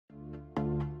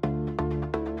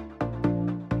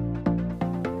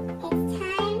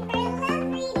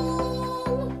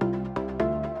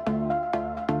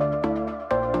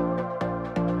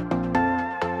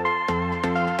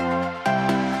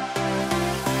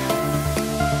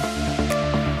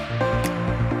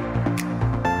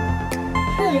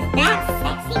Who's that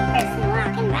sexy person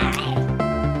walking by?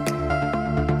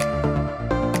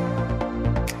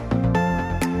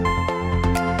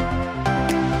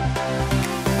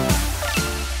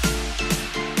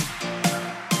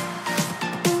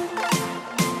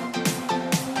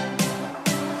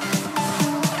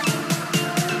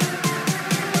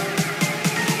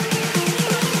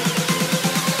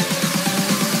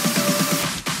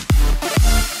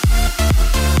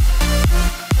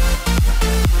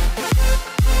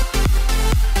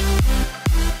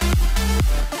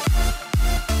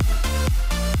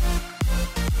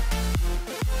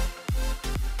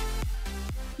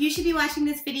 You should be watching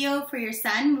this video for your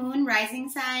sun, moon, rising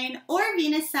sign, or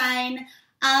Venus sign,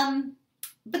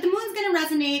 but the moon's going to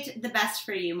resonate the best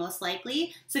for you, most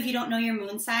likely. So if you don't know your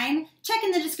moon sign, check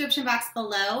in the description box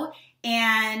below,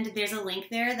 and there's a link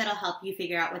there that'll help you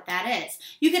figure out what that is.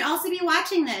 You could also be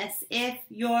watching this if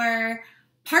your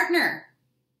partner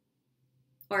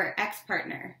or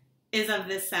ex-partner is of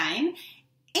this sign.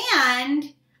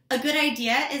 And a good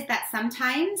idea is that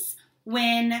sometimes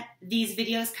when these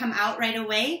videos come out right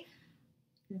away,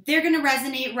 they're going to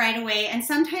resonate right away, and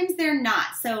sometimes they're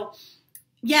not. So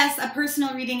yes, a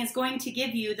personal reading is going to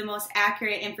give you the most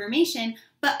accurate information,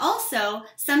 but also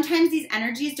sometimes these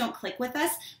energies don't click with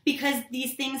us because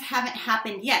these things haven't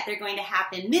happened yet. They're going to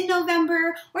happen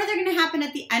mid-November, or they're going to happen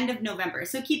at the end of November.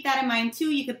 So keep that in mind too.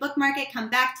 You could bookmark it,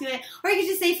 come back to it, or you could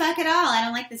just say, fuck it all, I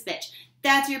don't like this bitch.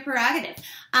 That's your prerogative.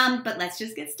 But let's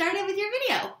just get started with your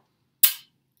video.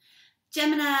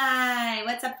 Gemini,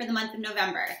 what's up for the month of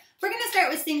November? We're going to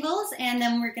start with singles, and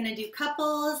then we're going to do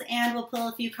couples, and we'll pull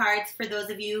a few cards for those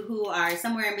of you who are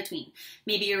somewhere in between.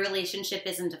 Maybe your relationship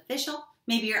isn't official.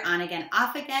 Maybe you're on again,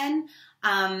 off again.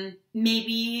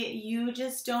 Maybe you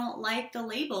just don't like the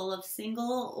label of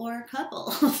single or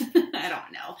couple. I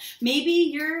don't know. Maybe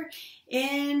you're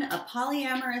in a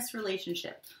polyamorous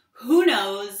relationship. Who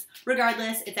knows?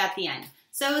 Regardless, it's at the end.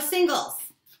 So singles.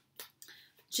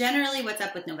 Generally, what's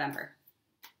up with November?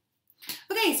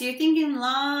 Okay, so you're thinking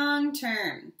long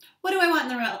term. What do I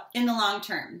want in the long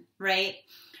term, right?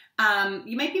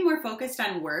 You might be more focused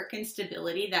on work and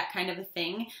stability, that kind of a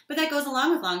thing, but that goes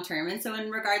along with long term. And so in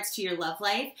regards to your love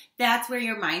life, that's where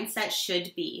your mindset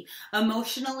should be.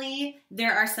 Emotionally,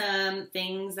 there are some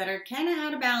things that are kind of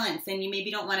out of balance, and you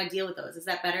maybe don't want to deal with those. Is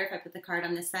that better if I put the card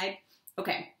on this side?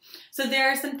 Okay, so there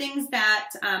are some things that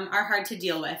are hard to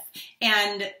deal with,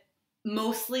 and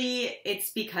mostly it's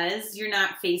because you're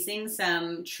not facing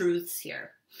some truths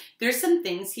here. There's some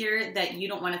things here that you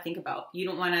don't want to think about. You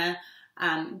don't want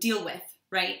to deal with,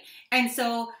 right? And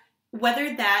so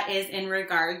whether that is in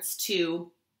regards to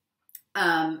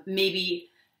maybe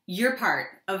your part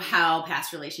of how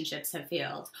past relationships have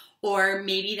failed, or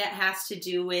maybe that has to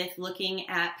do with looking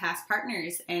at past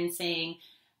partners and saying,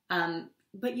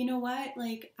 but you know what?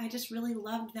 Like, I just really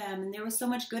loved them, and there was so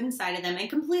much good inside of them,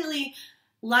 and completely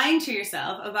lying to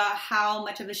yourself about how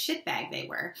much of a shitbag they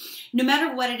were. No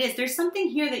matter what it is, there's something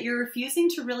here that you're refusing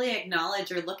to really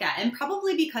acknowledge or look at, and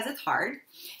probably because it's hard,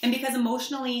 and because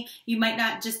emotionally you might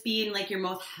not just be in like your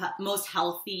most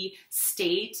healthy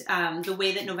state, the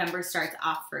way that November starts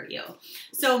off for you.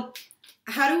 So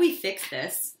how do we fix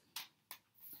this?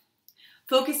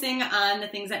 Focusing on the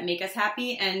things that make us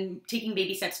happy and taking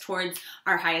baby steps towards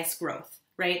our highest growth.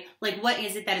 Right? Like, what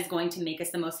is it that is going to make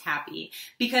us the most happy?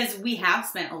 Because we have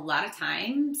spent a lot of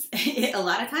time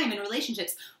in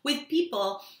relationships with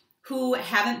people who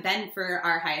haven't been for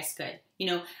our highest good. You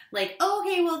know, like, oh,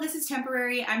 okay, well, this is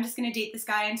temporary. I'm just going to date this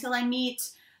guy until I meet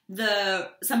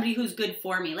somebody who's good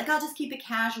for me. Like, I'll just keep it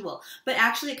casual. But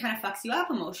actually, it kind of fucks you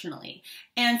up emotionally.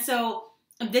 And so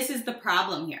this is the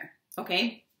problem here.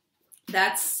 Okay?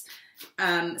 That's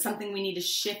something we need to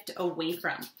shift away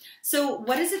from. So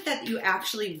what is it that you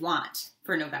actually want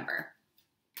for November?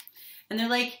 And they're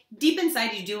like, deep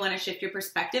inside, you do want to shift your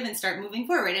perspective and start moving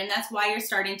forward. And that's why you're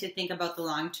starting to think about the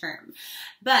long term.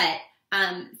 But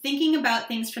thinking about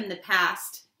things from the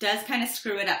past does kind of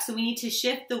screw it up. So we need to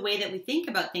shift the way that we think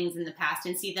about things in the past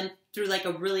and see them through like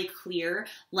a really clear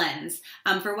lens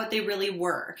for what they really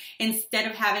were, instead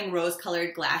of having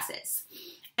rose-colored glasses.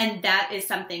 And that is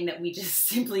something that we just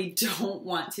simply don't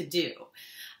want to do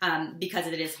because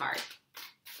it is hard.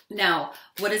 Now,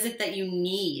 what is it that you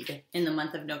need in the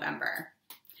month of November?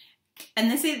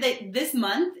 And they say that this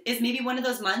month is maybe one of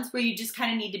those months where you just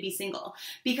kind of need to be single.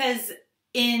 Because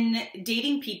in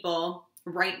dating people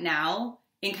right now,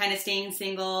 and kind of staying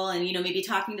single and, you know, maybe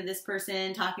talking to this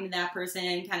person, talking to that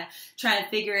person, kind of trying to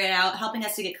figure it out, helping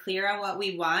us to get clear on what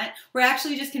we want, we're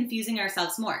actually just confusing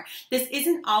ourselves more. This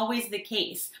isn't always the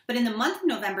case, but in the month of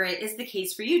November, it is the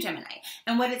case for you, Gemini.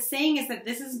 And what it's saying is that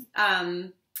this is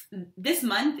this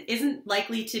month isn't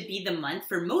likely to be the month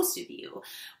for most of you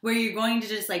where you're going to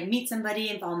just like meet somebody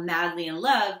and fall madly in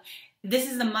love.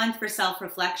 This is the month for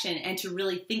self-reflection and to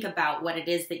really think about what it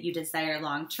is that you desire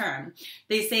long term.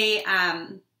 They say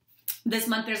this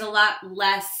month there's a lot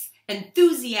less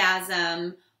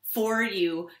enthusiasm for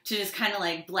you to just kind of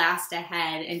like blast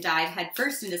ahead and dive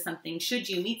headfirst into something should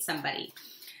you meet somebody.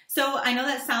 So I know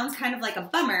that sounds kind of like a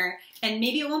bummer, and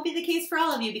maybe it won't be the case for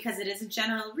all of you because it is a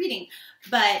general reading,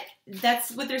 but that's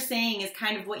what they're saying is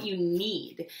kind of what you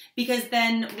need. Because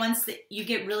then once you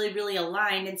get really, really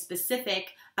aligned and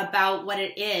specific about what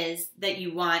it is that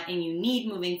you want and you need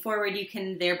moving forward, you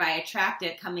can thereby attract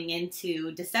it coming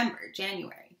into December,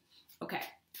 January. Okay,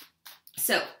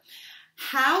 so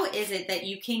how is it that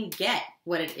you can get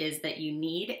what it is that you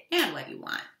need and what you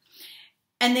want?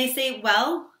 And they say,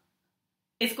 well,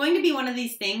 it's going to be one of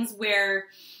these things where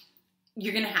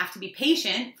you're going to have to be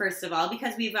patient, first of all,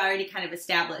 because we've already kind of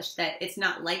established that it's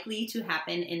not likely to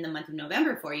happen in the month of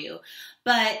November for you.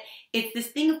 But it's this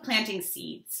thing of planting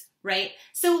seeds, right?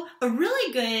 So a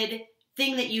really good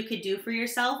thing that you could do for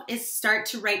yourself is start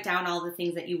to write down all the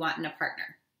things that you want in a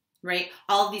partner, right?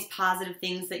 All of these positive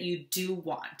things that you do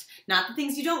want, not the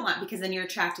things you don't want, because then you're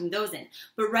attracting those in,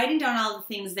 but writing down all the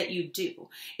things that you do.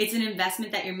 It's an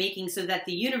investment that you're making so that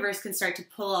the universe can start to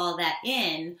pull all that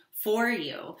in for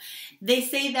you. They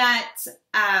say that,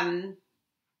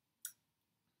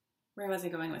 where was I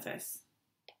going with this?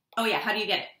 Oh yeah, how do you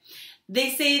get it?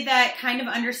 They say that kind of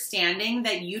understanding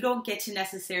that you don't get to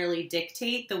necessarily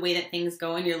dictate the way that things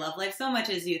go in your love life so much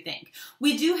as you think.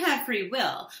 We do have free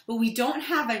will, but we don't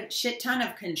have a shit ton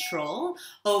of control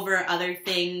over other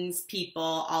things, people,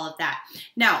 all of that.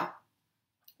 Now,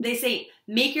 they say,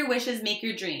 make your wishes, make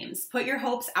your dreams, put your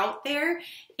hopes out there.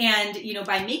 And, you know,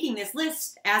 by making this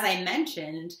list, as I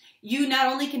mentioned, you not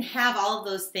only can have all of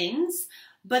those things,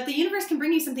 but the universe can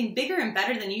bring you something bigger and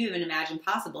better than you even imagined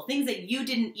possible. Things that you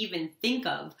didn't even think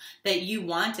of that you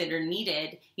wanted or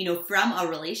needed, you know, from a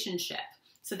relationship.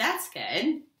 So that's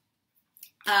good.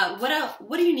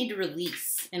 What do you need to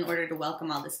release in order to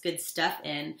welcome all this good stuff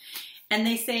in? And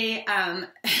they say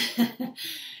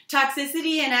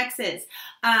toxicity and exes.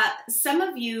 Some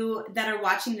of you that are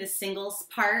watching this singles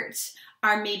part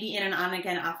are maybe in an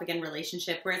on-again, off-again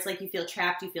relationship where it's like you feel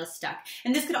trapped, you feel stuck.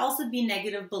 And this could also be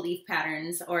negative belief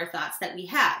patterns or thoughts that we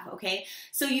have, okay?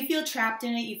 So you feel trapped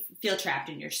in it, you feel trapped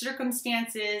in your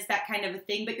circumstances, that kind of a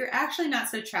thing, but you're actually not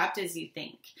so trapped as you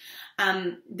think.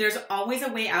 There's always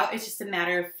a way out, it's just a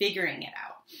matter of figuring it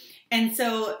out. And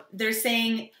so they're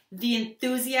saying the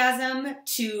enthusiasm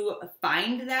to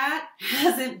find that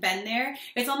hasn't been there.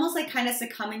 It's almost like kind of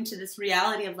succumbing to this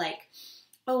reality of like,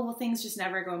 oh, well, things just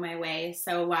never go my way,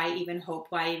 so why even hope,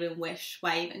 why even wish,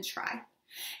 why even try?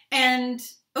 And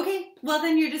okay, well,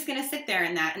 then you're just going to sit there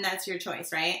in that, and that's your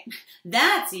choice, right?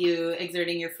 That's you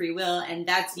exerting your free will, and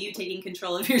that's you taking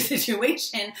control of your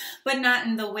situation, but not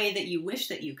in the way that you wish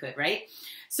that you could, right?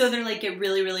 So they're like, get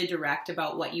really, really direct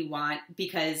about what you want,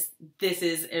 because this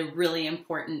is a really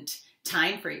important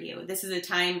time for you. This is a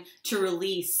time to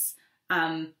release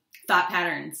thought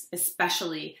patterns,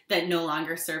 especially that no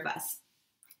longer serve us.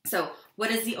 So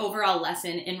what is the overall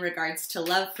lesson in regards to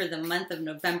love for the month of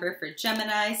November for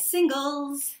Gemini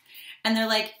singles? And they're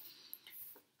like,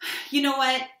 you know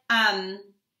what?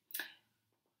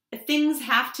 Things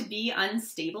have to be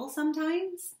unstable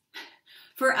sometimes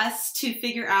for us to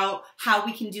figure out how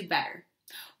we can do better,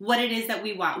 what it is that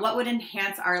we want, what would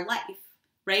enhance our life,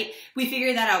 right? We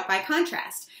figure that out by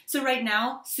contrast. So right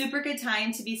now, super good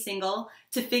time to be single,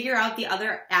 to figure out the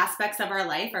other aspects of our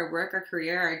life, our work, our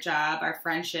career, our job, our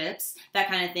friendships, that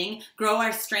kind of thing, grow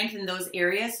our strength in those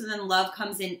areas so then love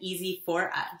comes in easy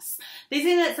for us. They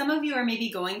say that some of you are maybe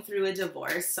going through a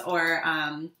divorce or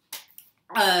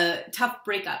a tough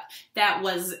breakup that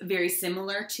was very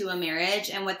similar to a marriage,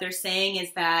 and what they're saying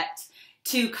is that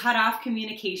to cut off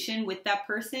communication with that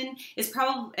person is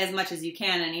probably as much as you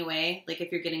can anyway. Like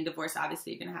if you're getting divorced,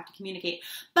 obviously you're going to have to communicate.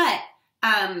 But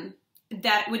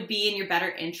that would be in your better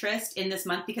interest in this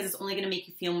month because it's only going to make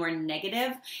you feel more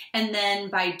negative. And then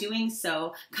by doing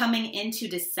so, coming into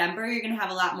December, you're going to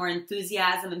have a lot more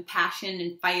enthusiasm and passion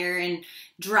and fire and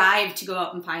drive to go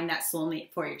out and find that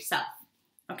soulmate for yourself.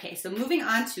 Okay, so moving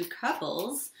on to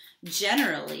couples,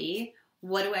 generally,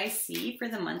 what do I see for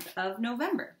the month of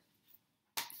November?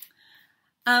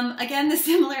 Again, the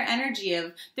similar energy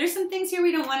of there's some things here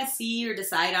we don't want to see or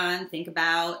decide on, think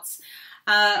about.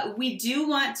 We do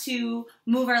want to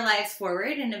move our lives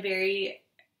forward in a very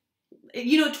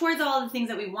towards all the things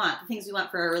that we want, the things we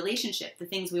want for our relationship, the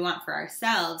things we want for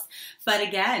ourselves. But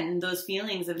again, those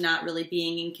feelings of not really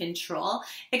being in control,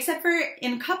 except for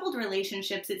in coupled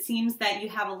relationships, it seems that you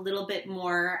have a little bit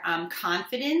more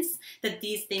confidence that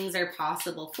these things are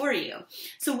possible for you.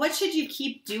 So what should you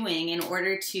keep doing in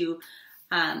order to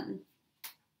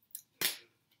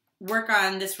work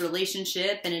on this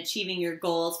relationship and achieving your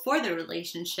goals for the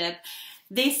relationship?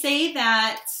 They say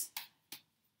that,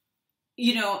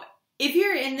 if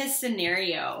you're in this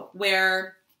scenario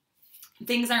where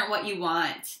things aren't what you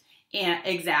want, and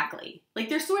exactly, like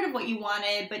they're sort of what you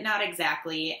wanted, but not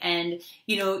exactly, and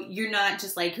you're not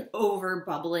just like over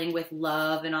bubbling with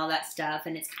love and all that stuff,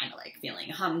 and it's kind of like feeling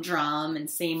humdrum and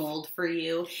same old for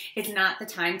you, it's not the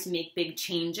time to make big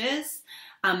changes,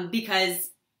 because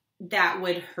that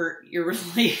would hurt your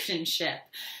relationship.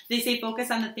 They say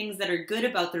focus on the things that are good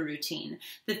about the routine,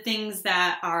 the things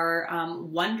that are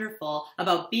wonderful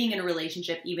about being in a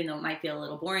relationship, even though it might feel a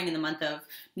little boring in the month of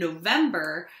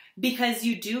November, because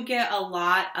you do get a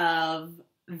lot of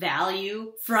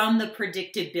value from the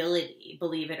predictability,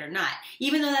 believe it or not.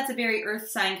 Even though that's a very earth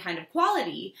sign kind of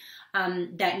quality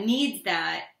that needs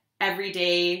that every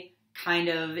day kind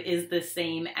of is the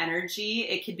same energy.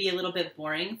 It could be a little bit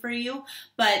boring for you,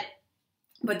 but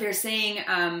they're saying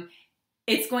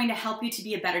it's going to help you to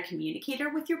be a better communicator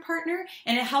with your partner,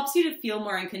 and it helps you to feel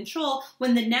more in control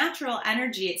when the natural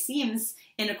energy, it seems,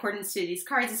 in accordance to these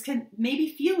cards, is can maybe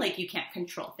feel like you can't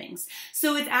control things.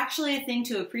 So it's actually a thing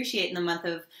to appreciate in the month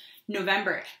of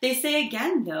November. They say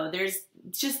again, though, there's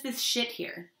just this shit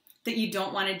here that you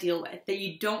don't want to deal with, that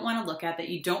you don't want to look at, that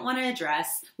you don't want to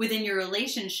address within your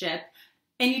relationship,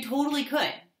 and you totally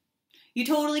could. You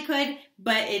totally could,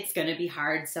 but it's going to be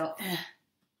hard, so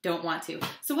don't want to.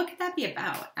 So what could that be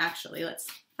about, actually? Let's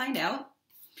find out.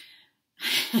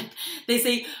 They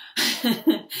say,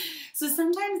 so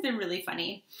sometimes they're really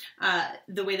funny,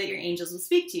 the way that your angels will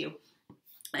speak to you.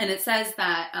 And it says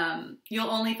that you'll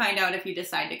only find out if you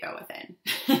decide to go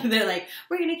within. They're like,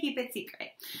 we're going to keep it secret.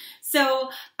 So,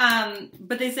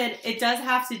 but they said it does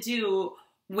have to do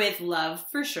with love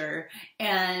for sure.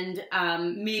 And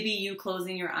maybe you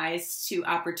closing your eyes to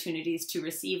opportunities to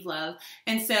receive love.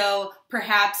 And so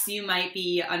perhaps you might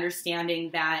be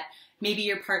understanding that maybe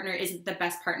your partner isn't the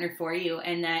best partner for you,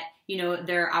 and that,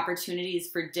 there are opportunities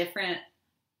for different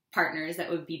partners that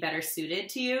would be better suited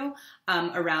to you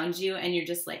around you, and you're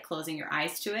just like closing your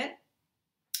eyes to it.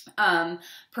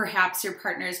 Perhaps your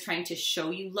partner is trying to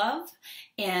show you love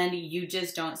and you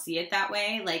just don't see it that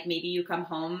way. Like maybe you come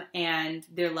home and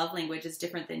their love language is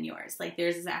different than yours. Like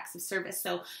theirs is acts of service.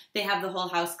 So they have the whole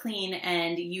house clean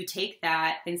and you take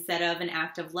that instead of an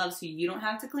act of love so you don't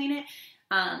have to clean it.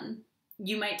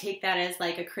 You might take that as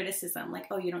like a criticism, like,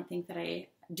 oh, you don't think that I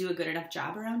do a good enough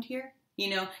job around here?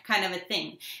 Kind of a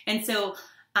thing. And so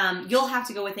you'll have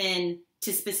to go within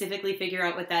to specifically figure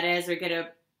out what that is or get a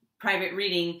private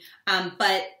reading,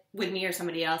 but with me or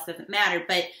somebody else, doesn't matter.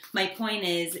 But my point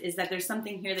is that there's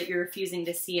something here that you're refusing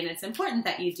to see, and it's important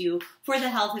that you do for the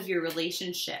health of your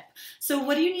relationship. So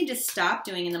what do you need to stop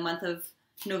doing in the month of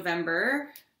November?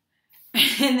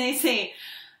 And they say,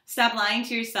 stop lying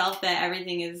to yourself that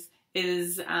everything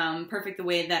is perfect the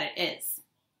way that it is,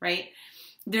 right?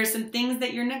 There's some things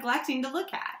that you're neglecting to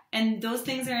look at, and those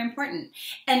things are important.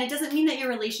 And it doesn't mean that your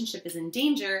relationship is in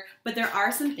danger, but there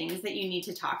are some things that you need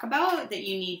to talk about, that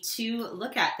you need to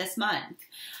look at this month.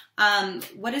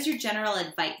 What is your general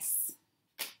advice?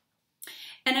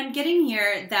 And I'm getting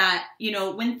here that,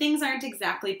 when things aren't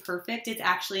exactly perfect, it's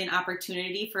actually an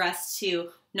opportunity for us to,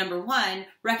 number one,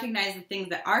 recognize the things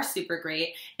that are super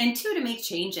great, and two, to make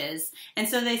changes. And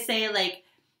so they say, like,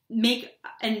 make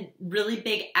a really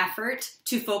big effort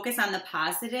to focus on the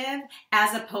positive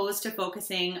as opposed to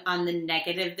focusing on the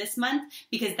negative this month,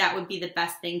 because that would be the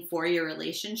best thing for your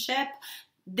relationship.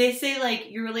 They say,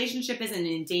 like, your relationship isn't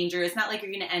in danger. It's not like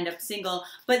you're going to end up single,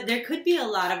 but there could be a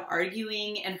lot of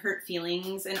arguing and hurt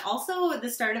feelings, and also the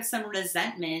start of some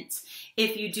resentment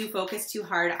if you do focus too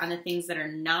hard on the things that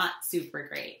are not super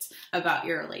great about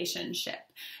your relationship.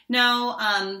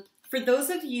 Now, for those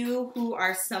of you who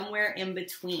are somewhere in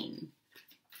between,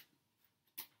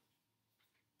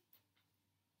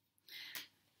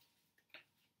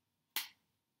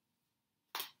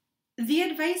 the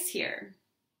advice here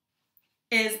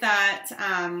is that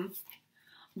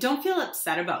don't feel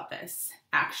upset about this,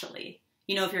 actually.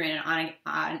 If you're in an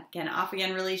on-again,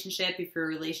 off-again relationship, if your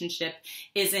relationship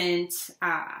isn't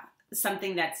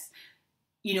something that's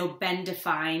been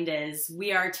defined as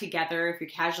we are together, if you're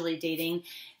casually dating,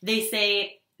 they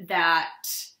say that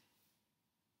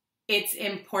it's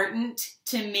important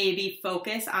to maybe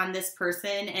focus on this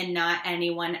person and not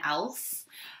anyone else.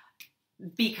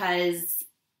 because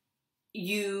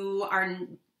you are,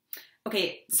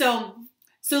 okay, so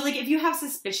like if you have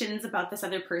suspicions about this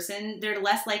other person, they're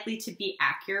less likely to be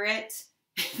accurate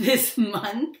this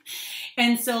month.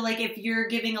 And so like if you're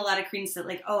giving a lot of credence to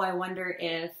like, oh, I wonder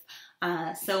if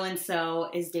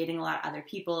so-and-so is dating a lot of other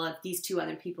people, if these two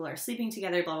other people are sleeping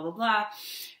together, blah, blah, blah,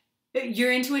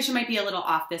 your intuition might be a little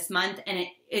off this month.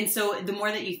 And so the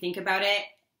more that you think about it,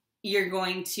 you're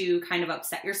going to kind of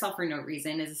upset yourself for no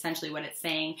reason is essentially what it's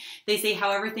saying. They say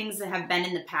however things have been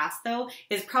in the past, though,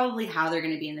 is probably how they're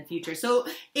going to be in the future. So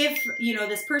if, you know,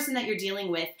 this person that you're dealing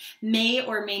with may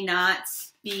or may not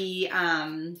be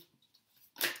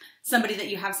somebody that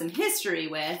you have some history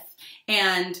with,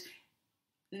 and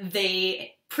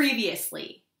they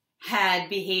previously had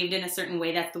behaved in a certain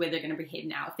way, that's the way they're going to behave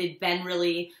now. If they've been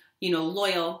really, you know,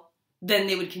 loyal, then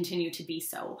they would continue to be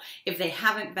so. If they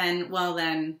haven't been, well,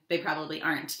 then they probably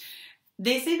aren't.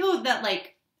 They say, though, that,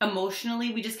 like,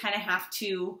 emotionally, we just kind of have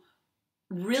to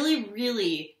really,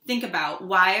 really think about,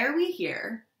 why are we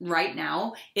here right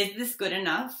now? Is this good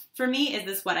enough for me? Is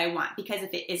this what I want? Because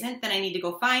if it isn't, then I need to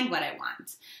go find what I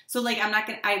want. So, like,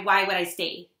 why would I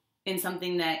stay in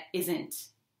something that isn't,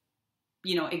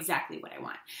 you know, exactly what I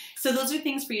want? So those are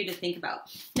things for you to think about.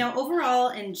 Now, overall,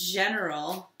 in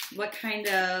general, what kind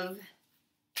of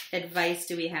advice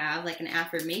do we have? Like an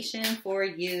affirmation for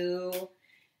you.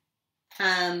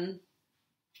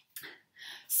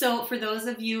 So for those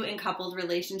of you in coupled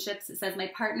relationships, it says, my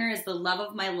partner is the love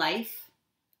of my life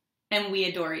and we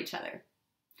adore each other.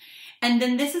 And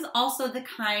then this is also the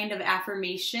kind of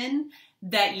affirmation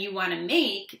that you want to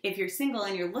make if you're single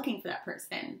and you're looking for that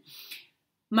person.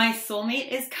 My soulmate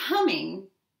is coming.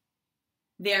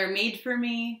 They are made for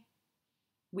me.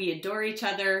 We adore each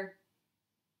other.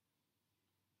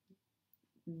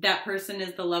 That person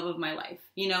is the love of my life.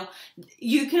 You know,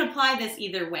 you can apply this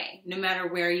either way, no matter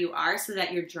where you are, so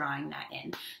that you're drawing that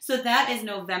in. So that is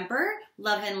November,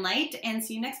 love and light, and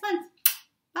see you next month.